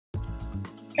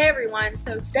Hey everyone,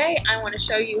 so today I want to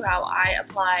show you how I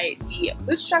apply the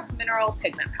Moodstruck Mineral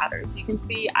Pigment Powders. You can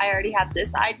see I already have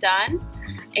this eye done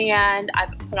and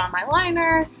I've put on my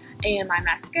liner and my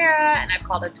mascara and I've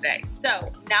called it a day.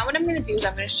 So now what I'm going to do is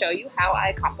I'm going to show you how I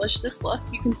accomplish this look.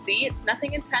 You can see it's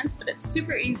nothing intense, but it's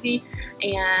super easy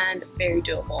and very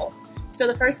doable. So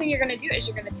the first thing you're going to do is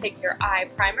you're going to take your eye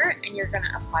primer and you're going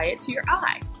to apply it to your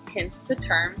eye, hence the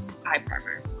terms eye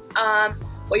primer.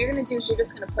 What you're going to do is you're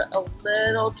just going to put a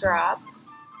little drop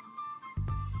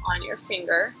on your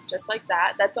finger, just like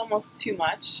that. That's almost too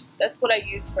much. That's what I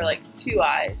use for like 2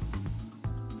 eyes.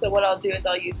 So what I'll do is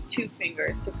I'll use 2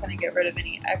 fingers to kind of get rid of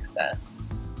any excess.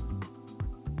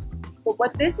 But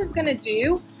what this is going to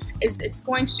do is it's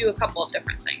going to do a couple of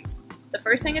different things. The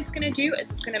first thing it's going to do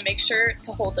is it's going to make sure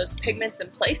to hold those pigments in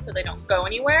place so they don't go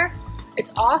anywhere.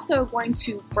 It's also going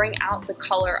to bring out the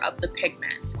color of the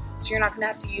pigment. So you're not going to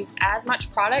have to use as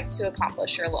much product to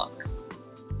accomplish your look.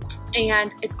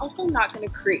 And it's also not going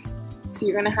to crease. So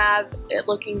you're going to have it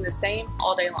looking the same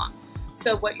all day long.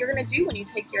 So what you're going to do when you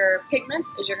take your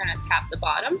pigments is you're going to tap the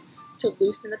bottom to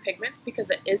loosen the pigments because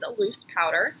it is a loose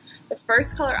powder. The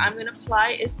first color I'm going to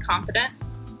apply is Confident.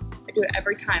 I do it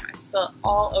every time. I spill it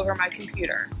all over my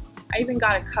computer. I even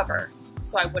got a cover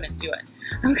so I wouldn't do it.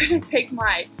 I'm going to take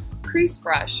my Crease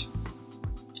Brush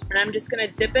and I'm just going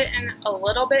to dip it in a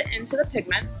little bit into the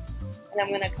pigments and I'm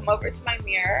going to come over to my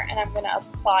mirror and I'm going to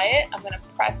apply it. I'm going to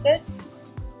press it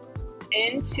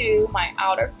into my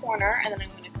outer corner and then I'm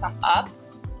going to come up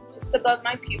just above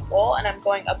my pupil and I'm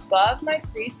going above my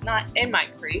crease, not in my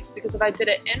crease, because if I did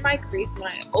it in my crease, when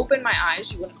I open my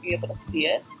eyes, you wouldn't be able to see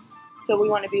it. So we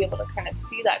want to be able to kind of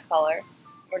see that color.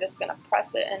 We're just going to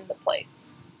press it into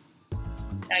place.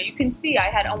 Now you can see I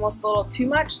had almost a little too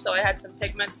much, so I had some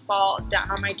pigments fall down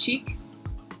on my cheek.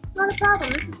 Not a problem,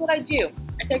 this is what I do.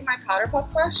 I take my powder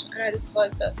puff brush and I just go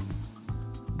like this.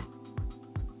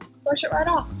 Brush it right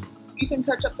off. You can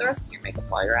touch up the rest of your makeup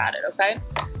while you're at it, okay?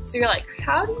 So you're like,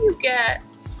 how do you get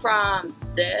from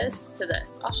this to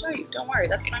this? I'll show you, don't worry,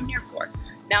 that's what I'm here for.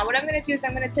 Now what I'm gonna do is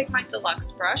I'm gonna take my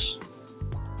Deluxe Brush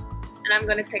and I'm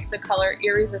gonna take the color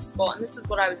Irresistible, and this is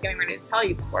what I was getting ready to tell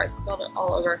you before I spilled it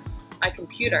all over my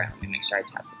computer. Let me make sure I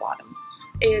tap the bottom.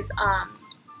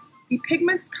 The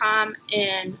pigments come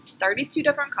in 32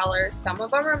 different colors. Some of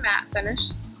them are matte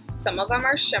finish, some of them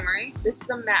are shimmery. This is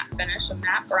a matte finish, a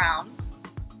matte brown.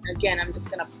 Again, I'm just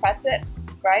gonna press it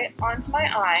right onto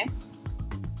my eye.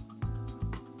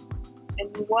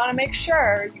 And you wanna make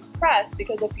sure you press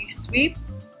because if you sweep,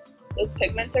 those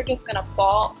pigments are just gonna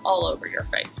fall all over your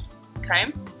face,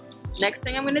 okay? Next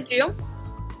thing I'm gonna do,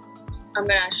 I'm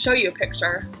gonna show you a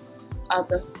picture of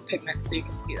the pigment so you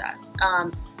can see that.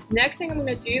 Next thing I'm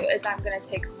going to do is I'm going to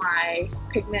take my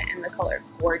pigment in the color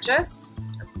Gorgeous.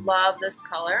 I love this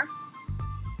color.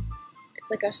 It's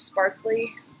like a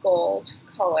sparkly gold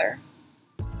color.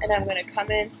 And I'm going to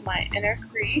come into my inner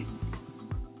crease,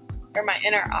 or my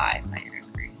inner eye, my inner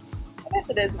crease. I guess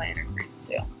it is my inner crease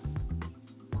too.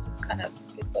 Just kind of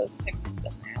get those pigments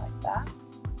in there like that.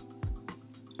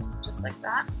 Just like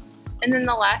that. And then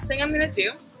the last thing I'm going to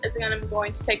do is I'm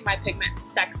going to take my pigment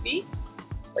Sexy,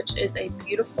 which is a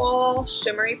beautiful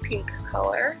shimmery pink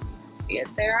color. You can see it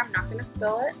there. I'm not going to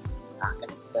spill it. I'm not going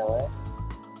to spill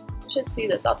it. You should see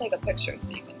this. I'll take a picture so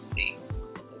you can see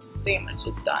this damage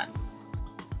is done.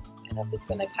 And I'm just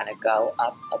going to kind of go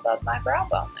up above my brow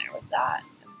bone there with that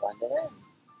and blend it in.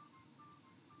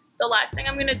 The last thing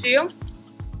I'm going to do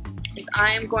is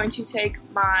I am going to take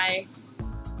my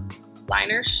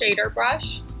liner shader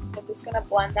brush. I'm just going to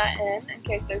blend that in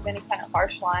case there's any kind of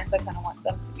harsh lines. I kind of want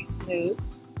them to be smooth.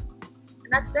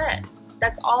 And that's it.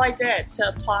 That's all I did to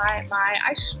apply my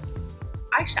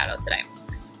eyeshadow today,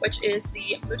 which is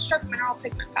the Moodstruck Mineral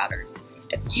Pigment Powders.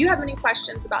 If you have any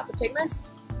questions about the pigments,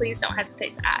 please don't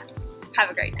hesitate to ask.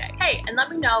 Have a great day. Hey, and let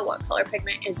me know what color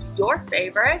pigment is your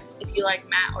favorite, if you like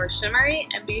matte or shimmery,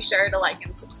 and be sure to like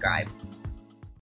and subscribe.